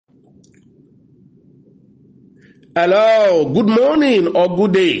Hello, good morning or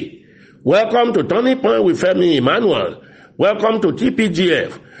good day. Welcome to Turningpoint with Femi Emmanuel. Welcome to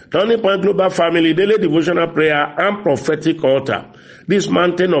Tpgf, Turningpoint Global Family Daily Devotional Prayer and Prophetic Altar. This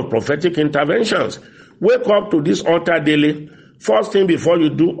mountain of prophetic interventions. Wake up to this altar daily. First thing before you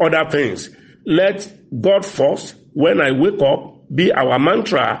do other things. Let God first, when I wake up, be our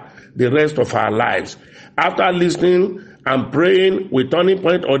mantra the rest of our lives. After listening and praying with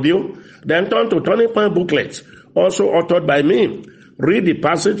Turningpoint audio, then turn to Turningpoint booklets, also authored by me. Read the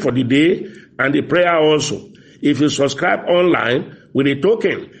passage for the day and the prayer also. If you subscribe online with a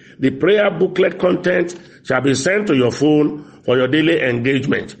token, the prayer booklet content shall be sent to your phone for your daily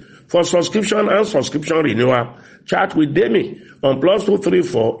engagement. For subscription and subscription renewal, chat with Demi on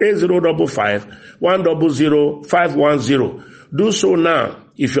 +234 8055 100 510. Do so now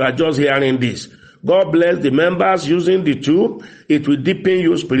if you are just hearing this. God bless the members using the tool. It will deepen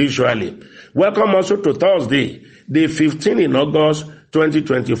you spiritually. Welcome also to Thursday, day 15 in August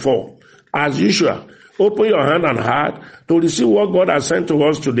 2024. As usual, open your hand and heart to receive what God has sent to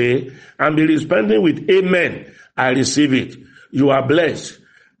us today and be responding with amen. I receive it. You are blessed.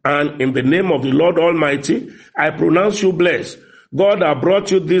 And in the name of the Lord Almighty, I pronounce you blessed. God has brought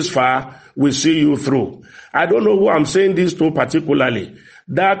you this far, will see you through. I don't know who I'm saying this to particularly.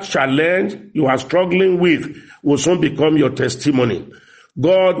 That challenge you are struggling with will soon become your testimony.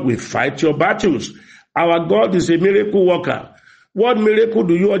 God will fight your battles. Our God is a miracle worker. What miracle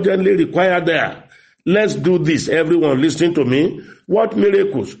do you urgently require there? Let's do this. Everyone listening to me. What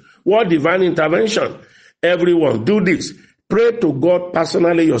miracles? What divine intervention? Everyone do this. Pray to God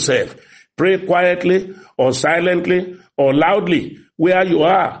personally yourself. Pray quietly or silently or loudly where you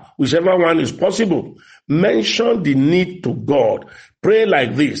are, whichever one is possible. Mention the need to God. Pray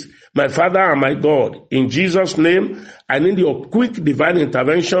like this. My Father and my God, in Jesus' name, I need your quick divine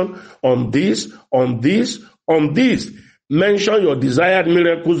intervention on this. Mention your desired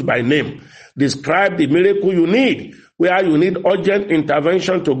miracles by name. Describe the miracle you need, where you need urgent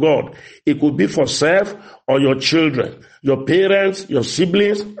intervention to God. It could be for self or your children, your parents, your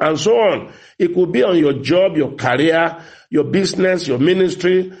siblings, and so on. It could be on your job, your career, your business, your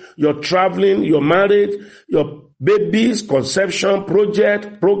ministry, your traveling, your marriage, your babies, conception,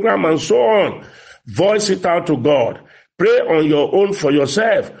 project, program, and so on. Voice it out to God. Pray on your own for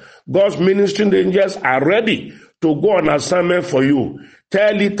yourself. God's ministering angels are ready to go on assignment for you.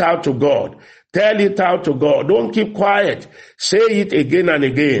 Tell it out to God. Tell it out to God. Don't keep quiet. Say it again and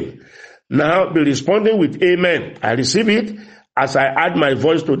again. Now be responding with amen. I receive it as I add my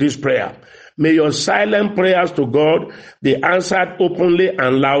voice to this prayer. May your silent prayers to God be answered openly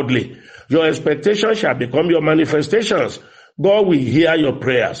and loudly. Your expectations shall become your manifestations. God will hear your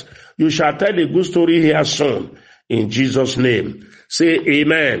prayers. You shall tell a good story here soon. In Jesus' name. Say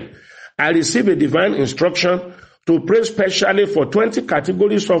amen. I receive a divine instruction to pray specially for 20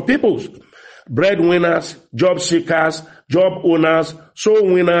 categories of people. Breadwinners, job seekers, job owners,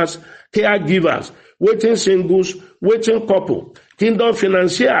 soul winners, caregivers, waiting singles, waiting couple, kingdom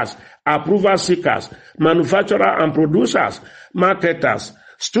financiers, approval seekers, manufacturers and producers, marketers,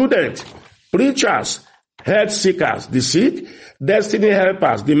 students, preachers, health seekers, the sick, destiny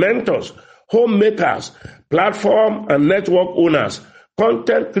helpers, the mentors, homemakers, platform and network owners,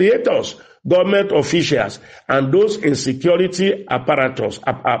 content creators, government officials, and those in security apparatus,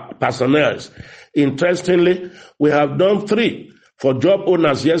 personnel. Interestingly, we have done 3 for job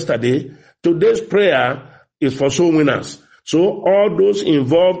owners yesterday. Today's prayer is for soul winners. So all those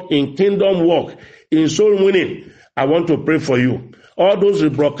involved in kingdom work, in soul winning, I want to pray for you. All those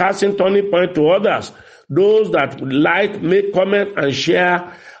rebroadcasting Turningpoint to others, those that like, make comment, and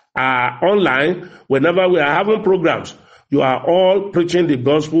share online whenever we are having programs. You are all preaching the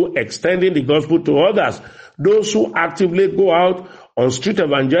gospel, extending the gospel to others. Those who actively go out on street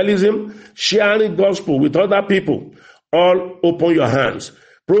evangelism, sharing gospel with other people, all open your hands.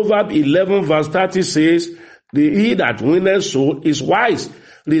 Proverbs 11 verse 30 says, he that winneth soul is wise.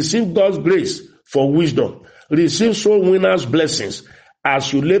 Receive God's grace for wisdom. Receive soul winners' blessings.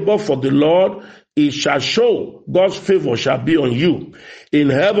 As you labor for the Lord, it shall show God's favor shall be on you. In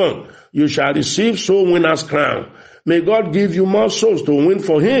heaven, you shall receive soul winners' crown. May God give you more souls to win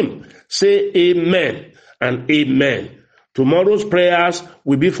for him. Say amen and amen. Tomorrow's prayers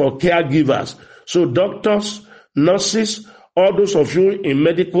will be for caregivers. So doctors, nurses, all those of you in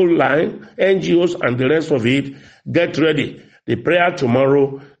medical line, NGOs, and the rest of it, get ready. The prayer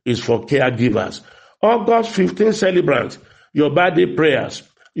tomorrow is for caregivers. August 15 celebrants, your birthday prayers.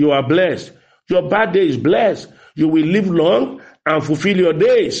 You are blessed. Your birthday is blessed. You will live long and fulfill your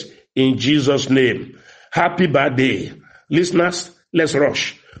days in Jesus' name. Happy birthday. Listeners, let's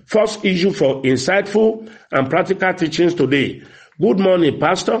rush. First issue for insightful and practical teachings today. Good morning,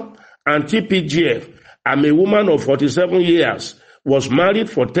 Pastor and Tpgf. I'm a woman of 47 years, was married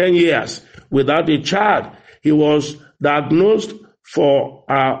for 10 years without a child. He was diagnosed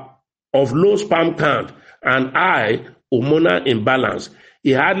of low sperm count and high hormonal imbalance.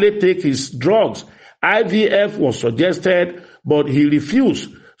 He hardly takes his drugs. IVF was suggested, but he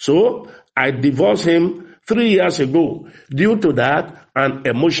refused. So I divorced him 3 years ago due to that and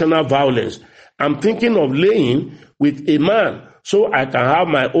emotional violence. I'm thinking of laying with a man so I can have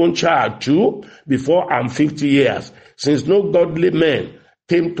my own child too before I'm 50 years, since no godly man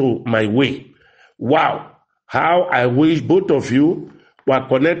came to my way. Wow, how I wish both of you were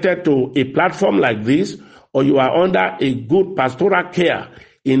connected to a platform like this, or you are under a good pastoral care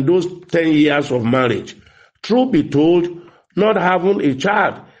in those 10 years of marriage. Truth be told, not having a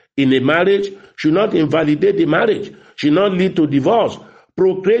child in a marriage should not invalidate the marriage, should not lead to divorce.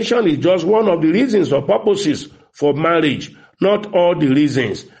 Procreation is just one of the reasons or purposes for marriage, not all the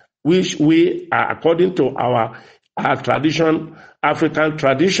reasons, which we are according to our tradition, African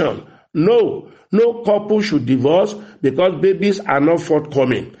tradition. No couple should divorce because babies are not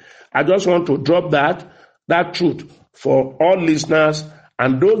forthcoming. I just want to drop that truth for all listeners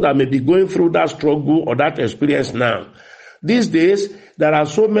and those that may be going through that struggle or that experience now. These days, there are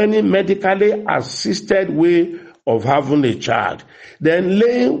so many medically assisted ways of having a child. Then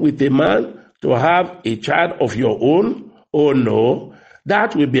laying with a man to have a child of your own, oh no,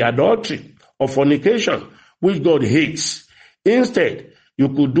 that will be adultery or fornication, which God hates. Instead, you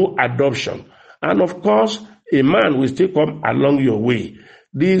could do adoption. And of course, a man will still come along your way.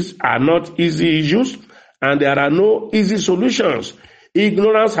 These are not easy issues, and there are no easy solutions.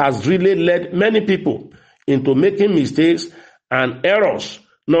 Ignorance has really led many people into making mistakes and errors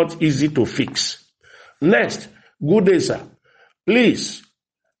not easy to fix. Next, good day, sir. Please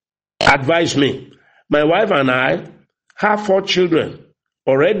advise me. My wife and I have 4 children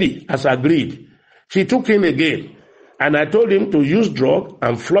already, as agreed. She took in again, and I told him to use drug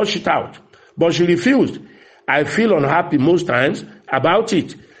and flush it out, but she refused. I feel unhappy most times about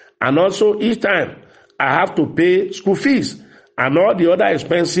it, and also each time I have to pay school fees and all the other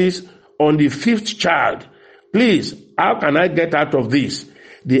expenses on the 5th child. Please, how can I get out of this?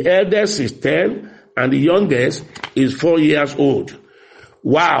 The eldest is 10 and the youngest is 4 years old.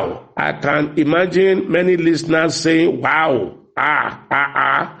 Wow, I can imagine many listeners saying, wow,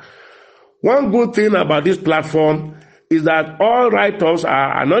 One good thing about this platform is that all write-offs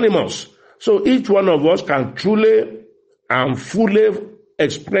are anonymous. So each one of us can truly and fully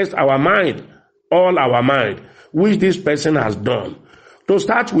express our mind, all our mind, which this person has done. To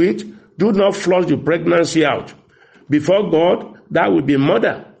start with, do not flush the pregnancy out. Before God, that would be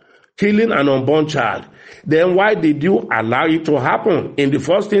murder, killing an unborn child. Then why did you allow it to happen in the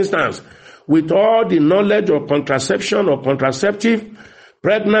first instance? With all the knowledge of contraception or contraceptive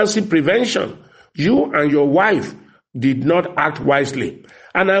pregnancy prevention, you and your wife did not act wisely.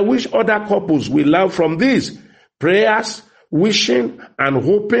 And I wish other couples will learn from this. Prayers, wishing, and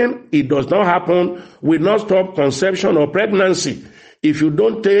hoping it does not happen will not stop conception or pregnancy if you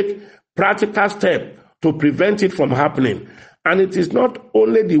don't take practical steps to prevent it from happening. And it is not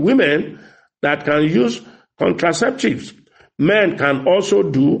only the women that can use contraceptives. Men can also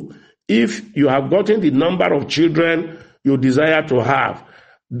do if you have gotten the number of children you desire to have.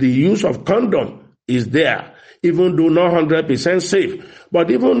 The use of condom is there, even though not 100% safe.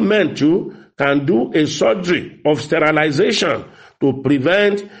 But even men too can do a surgery of sterilization to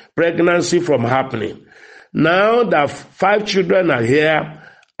prevent pregnancy from happening. Now that 5 children are here,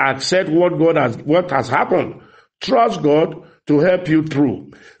 accept what has happened. Trust God to help you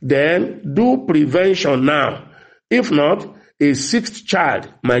through. Then do prevention now. If not, a 6th child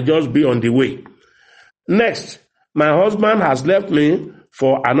might just be on the way. Next, my husband has left me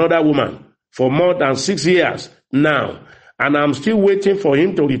for another woman for more than 6 years now, and I'm still waiting for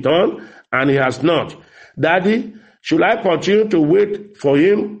him to return, and he has not. Daddy, should I continue to wait for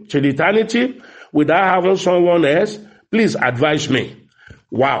him till eternity without having someone else? Please advise me.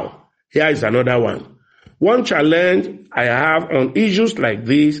 Wow, here is another one. One challenge I have on issues like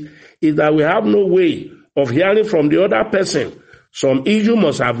this is that we have no way of hearing from the other person. Some issue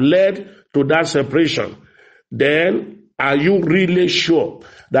must have led to that separation. Then, are you really sure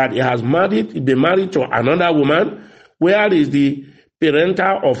that he has been married to another woman? Where is the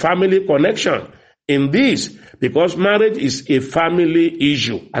parental or family connection in this? Because marriage is a family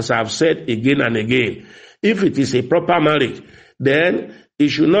issue, as I've said again and again. If it is a proper marriage, then it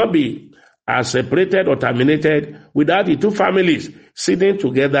should not be separated or terminated without the two families sitting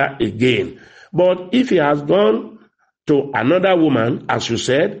together again. But if he has gone to another woman, as you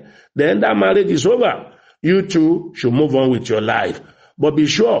said, then that marriage is over. You two should move on with your life. But be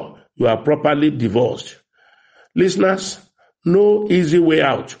sure you are properly divorced. Listeners, no easy way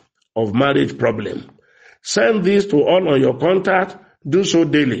out of marriage problem. Send this to all on your contact. Do so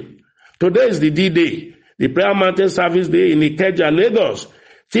daily. Today is the D-Day, the Prayer Mountain Service Day in Ikeja, Lagos.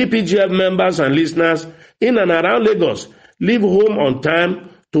 Tpgf members and listeners in and around Lagos, leave home on time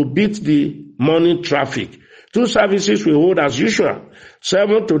to beat the morning traffic. 2 services we hold as usual.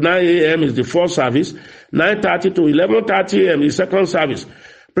 7 to 9 a.m. is the first service. 9:30 to 11:30 a.m. is second service.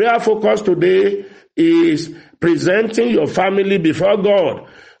 Prayer focus today is presenting your family before God.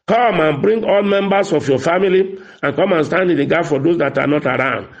 Come and bring all members of your family and come and stand in the gap for those that are not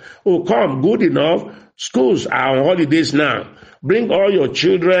around. Oh, come, good enough. Schools are on holidays now. Bring all your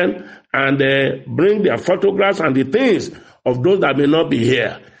children and bring their photographs and the things of those that may not be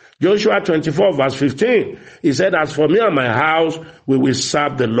here. Joshua 24 verse 15, he said, as for me and my house, we will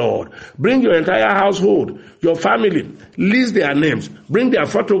serve the Lord. Bring your entire household, your family, list their names, bring their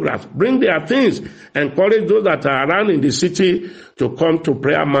photographs, bring their things, encourage those that are around in the city to come to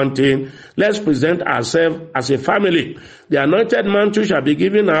Prayer Mountain. Let's present ourselves as a family. The anointed mantle shall be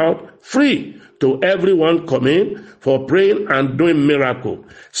given out free to everyone coming for praying and doing miracle.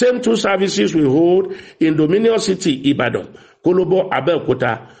 Same 2 services we hold in Dominion City, Ibadan, Kolobo,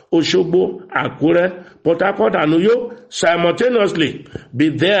 Abeokuta, Osogbo, Akure, Port Harcourt, and Uyo. Simultaneously be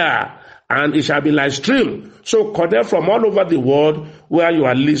there, and it shall be live streamed. So connect from all over the world where you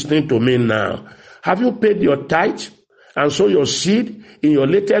are listening to me now. Have you paid your tithe and sow your seed in your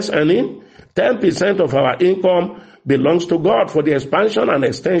latest earning? 10% of our income belongs to God for the expansion and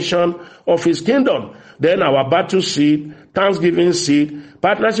extension of His kingdom. Then our battle seed, thanksgiving seed,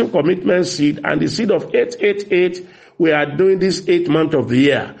 partnership commitment seed, and the seed of 888, we are doing this 8th month of the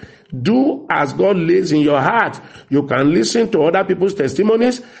year. Do as God lays in your heart. You can listen to other people's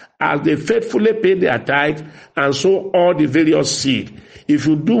testimonies as they faithfully pay their tithe and sow all the various seed. If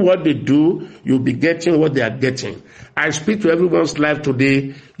you do what they do, you'll be getting what they are getting. I speak to everyone's life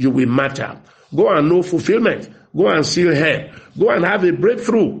today. You will matter. Go and know fulfillment. Go and seal hair. Go and have a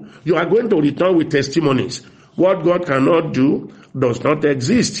breakthrough. You are going to return with testimonies. What God cannot do does not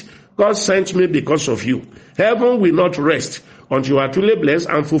exist. God sent me because of you. Heaven will not rest until you are truly blessed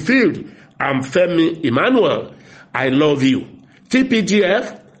and fulfilled. I'm Femi Emmanuel. I love you.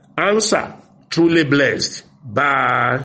 TPGF, answer, truly blessed. Bye.